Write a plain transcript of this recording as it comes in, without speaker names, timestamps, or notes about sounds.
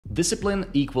Discipline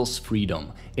equals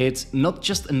freedom. It's not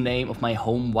just a name of my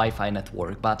home Wi-Fi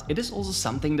network, but it is also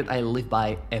something that I live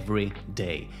by every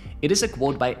day. It is a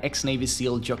quote by ex-Navy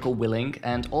SEAL Jocko Willink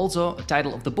and also a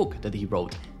title of the book that he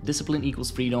wrote, Discipline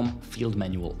Equals Freedom Field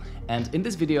Manual. And in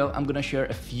this video, I'm gonna share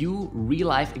a few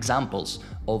real-life examples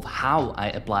of how I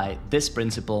apply this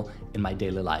principle in my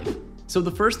daily life. So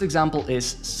the first example is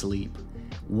sleep.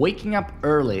 Waking up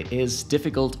early is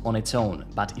difficult on its own,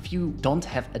 but if you don't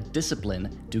have a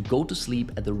discipline to go to sleep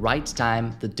at the right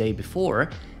time the day before,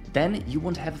 then you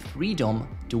won't have freedom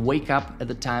to wake up at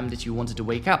the time that you wanted to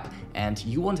wake up, and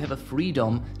you won't have a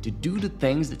freedom to do the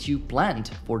things that you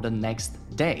planned for the next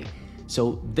day.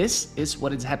 So this is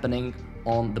what is happening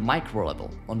on the micro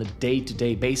level, on a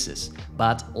day-to-day basis.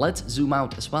 But let's zoom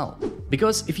out as well.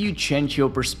 Because if you change your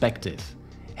perspective,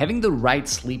 having the right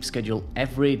sleep schedule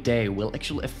every day will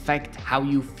actually affect how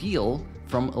you feel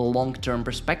from a long-term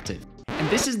perspective. And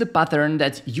this is the pattern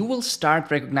that you will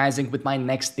start recognizing with my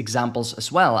next examples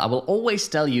as well. I will always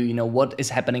tell you, what is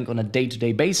happening on a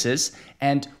day-to-day basis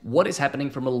and what is happening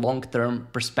from a long-term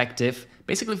perspective,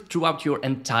 basically throughout your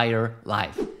entire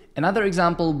life. Another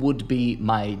example would be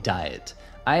my diet.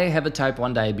 I have a type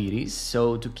 1 diabetes,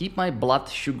 so to keep my blood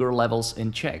sugar levels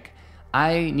in check,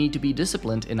 I need to be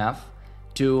disciplined enough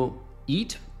to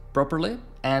eat properly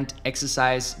and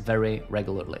exercise very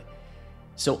regularly.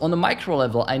 So on the micro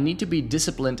level, I need to be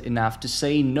disciplined enough to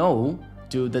say no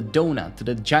to the donut, to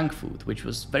the junk food, which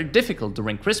was very difficult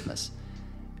during Christmas.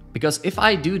 Because if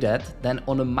I do that, then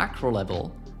on a macro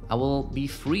level, I will be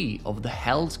free of the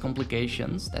health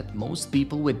complications that most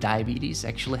people with diabetes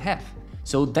actually have.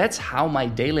 So that's how my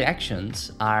daily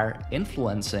actions are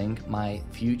influencing my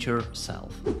future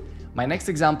self. My next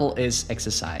example is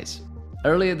exercise.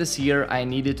 Earlier this year, I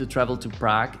needed to travel to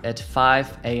Prague at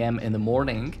 5 a.m. in the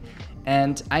morning,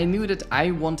 and I knew that I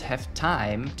won't have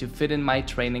time to fit in my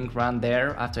training run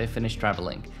there after I finished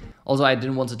traveling. Also, I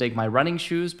didn't want to take my running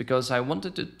shoes because I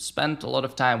wanted to spend a lot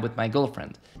of time with my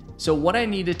girlfriend. So what I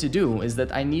needed to do is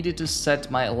that I needed to set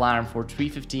my alarm for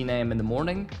 3:15 a.m. in the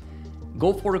morning,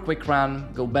 go for a quick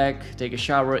run, go back, take a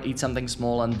shower, eat something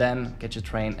small, and then catch a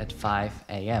train at 5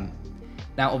 a.m.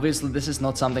 Now, obviously, this is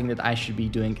not something that I should be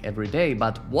doing every day,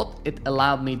 but what it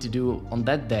allowed me to do on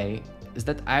that day is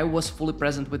that I was fully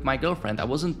present with my girlfriend. I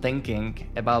wasn't thinking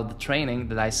about the training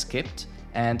that I skipped,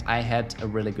 and I had a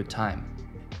really good time.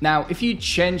 Now, if you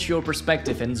change your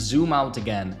perspective and zoom out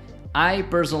again, I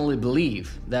personally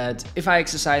believe that if I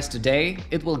exercise today,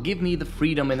 it will give me the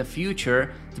freedom in the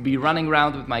future to be running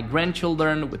around with my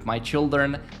grandchildren, with my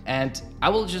children, and I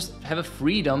will just have a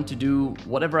freedom to do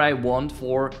whatever I want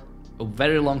for a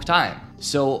very long time.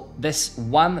 So this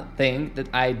one thing that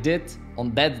I did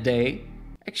on that day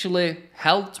actually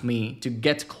helped me to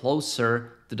get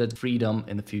closer to that freedom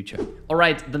in the future. All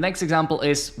right, the next example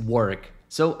is work.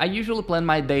 So I usually plan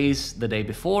my days the day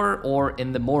before or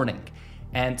in the morning.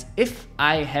 And if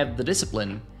I have the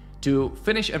discipline to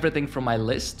finish everything from my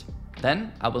list,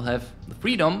 then I will have the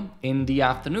freedom in the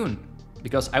afternoon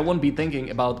because I won't be thinking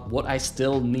about what I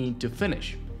still need to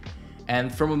finish.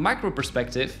 And from a macro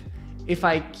perspective, if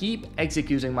I keep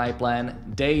executing my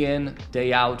plan day in,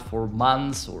 day out for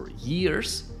months or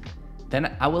years,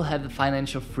 then I will have the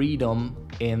financial freedom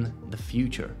in the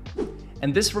future.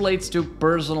 And this relates to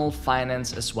personal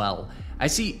finance as well. I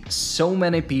see so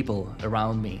many people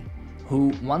around me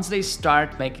who, once they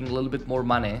start making a little bit more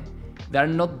money, they're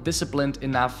not disciplined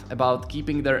enough about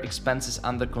keeping their expenses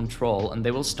under control, and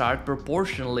they will start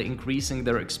proportionally increasing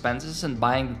their expenses and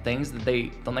buying the things that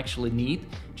they don't actually need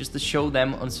just to show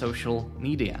them on social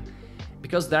media.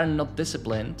 Because they're not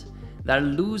disciplined, they're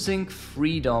losing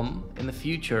freedom in the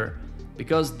future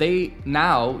because they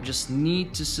now just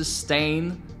need to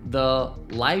sustain the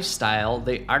lifestyle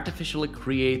they artificially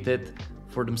created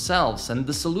for themselves. And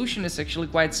the solution is actually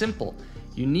quite simple.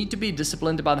 You need to be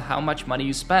disciplined about how much money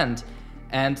you spend.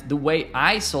 And the way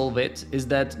I solve it is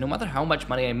that no matter how much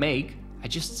money I make, I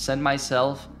just send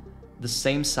myself the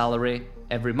same salary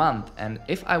every month. And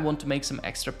if I want to make some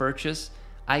extra purchase,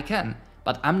 I can.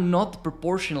 But I'm not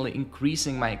proportionally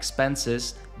increasing my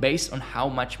expenses based on how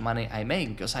much money I make,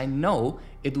 because I know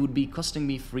it would be costing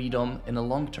me freedom in the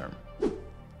long term.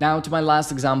 Now to my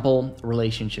last example,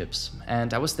 relationships.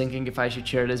 And I was thinking if I should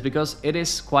share this because it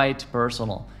is quite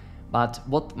personal. But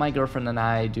what my girlfriend and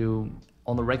I do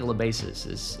on a regular basis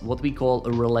is what we call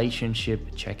a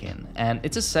relationship check-in. And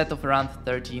it's a set of around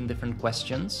 13 different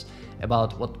questions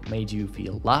about what made you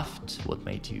feel loved, what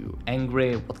made you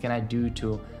angry, what can I do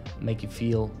to make you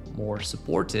feel more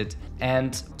supported.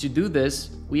 And to do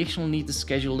this, we actually need to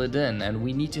schedule it in, and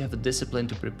we need to have the discipline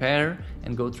to prepare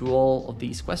and go through all of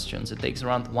these questions. It takes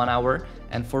around 1 hour,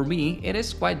 and for me it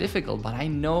is quite difficult, but I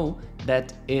know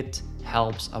that it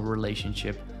helps our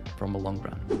relationship from a long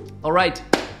run. All right,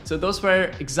 so those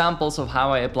were examples of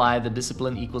how I apply the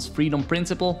discipline equals freedom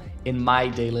principle in my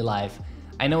daily life.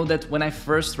 I know that when I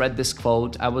first read this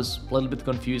quote, I was a little bit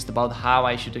confused about how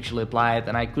I should actually apply it,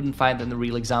 and I couldn't find any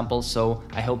real examples, so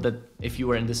I hope that if you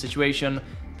were in this situation,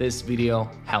 this video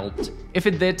helped. If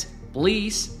it did,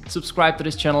 please subscribe to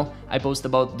this channel. I post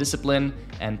about discipline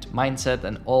and mindset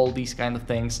and all these kind of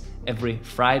things every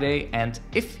Friday, and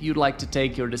if you'd like to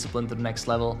take your discipline to the next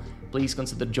level, please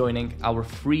consider joining our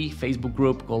free Facebook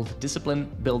group called Discipline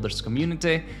Builders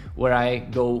Community, where I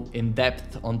go in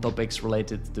depth on topics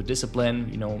related to discipline.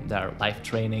 You know, there are live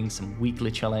trainings, some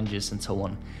weekly challenges and so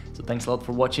on. So thanks a lot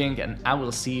for watching, and I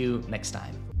will see you next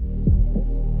time.